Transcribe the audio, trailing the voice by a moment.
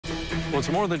Well, it's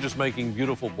more than just making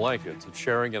beautiful blankets. It's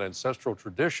sharing an ancestral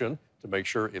tradition to make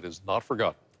sure it is not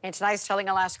forgotten. In tonight's Telling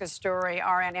Alaska's Story,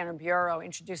 our Anna Brown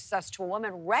introduces us to a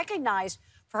woman recognized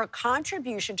for her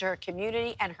contribution to her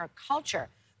community and her culture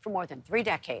for more than 3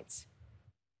 decades.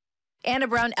 Anna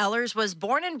Brown Ehlers was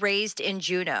born and raised in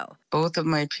Juneau. Both of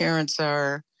my parents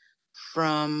are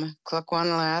from Chilkat,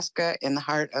 Alaska, in the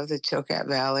heart of the Chilkat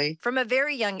Valley. From a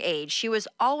very young age, she was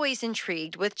always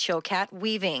intrigued with Chilkat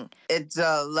weaving. It's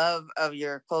a love of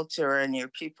your culture and your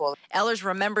people. Ehlers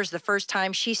remembers the first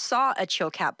time she saw a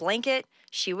Chilkat blanket.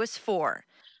 She was 4.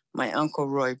 My Uncle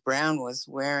Roy Brown was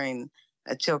wearing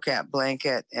a Chilkat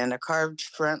blanket and a carved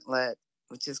frontlet,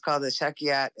 which is called the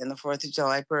Chilkat in the 4th of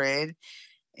July parade.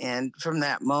 And from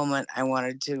that moment, I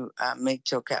wanted to make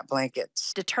Chilkat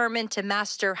blankets. Determined to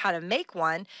master how to make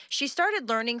one, she started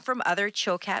learning from other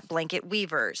Chilkat blanket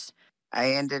weavers.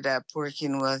 I ended up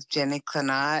working with Jenny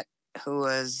Clenott, who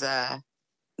was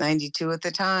 92 at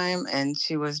the time, and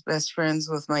she was best friends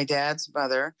with my dad's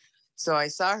mother. So I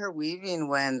saw her weaving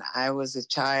when I was a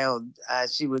child.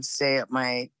 She would stay at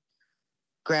my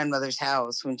grandmother's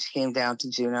house when she came down to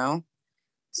Juneau.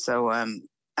 So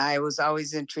I was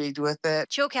always intrigued with it.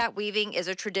 Chilkat weaving is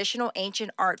a traditional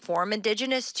ancient art form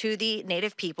indigenous to the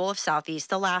native people of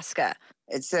Southeast Alaska.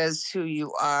 It says who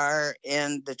you are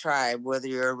in the tribe, whether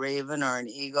you're a raven or an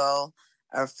eagle,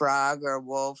 a frog or a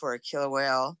wolf or a killer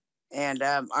whale. And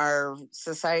our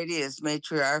society is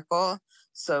matriarchal,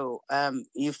 so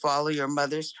you follow your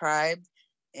mother's tribe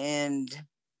and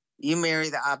you marry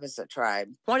the opposite tribe.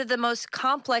 One of the most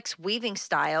complex weaving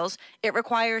styles, it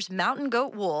requires mountain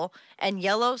goat wool and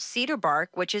yellow cedar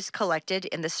bark, which is collected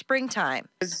in the springtime.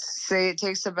 Say it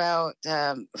takes about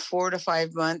 4 to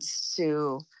 5 months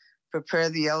to prepare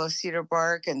the yellow cedar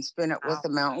bark and spin it with the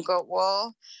mountain goat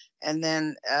wool, and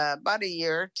then about a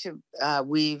year to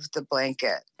weave the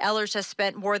blanket. Ehlers has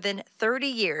spent more than 30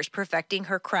 years perfecting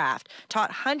her craft,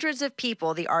 taught hundreds of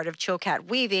people the art of Chilkat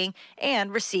weaving,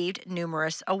 and received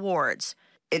numerous awards.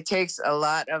 It takes a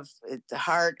lot of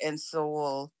heart and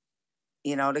soul,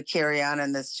 you know, to carry on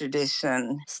in this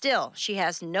tradition. Still, she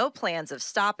has no plans of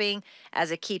stopping,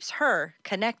 as it keeps her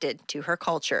connected to her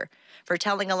culture. For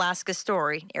Telling Alaska's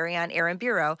Story, Aaron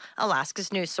Bureau,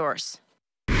 Alaska's news source.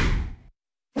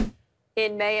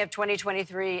 In May of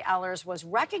 2023, Ehlers was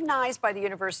recognized by the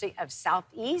University of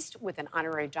Southeast with an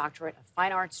honorary doctorate of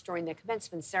fine arts during the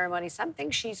commencement ceremony, something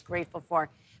she's grateful for,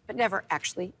 but never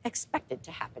actually expected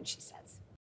to happen, she says.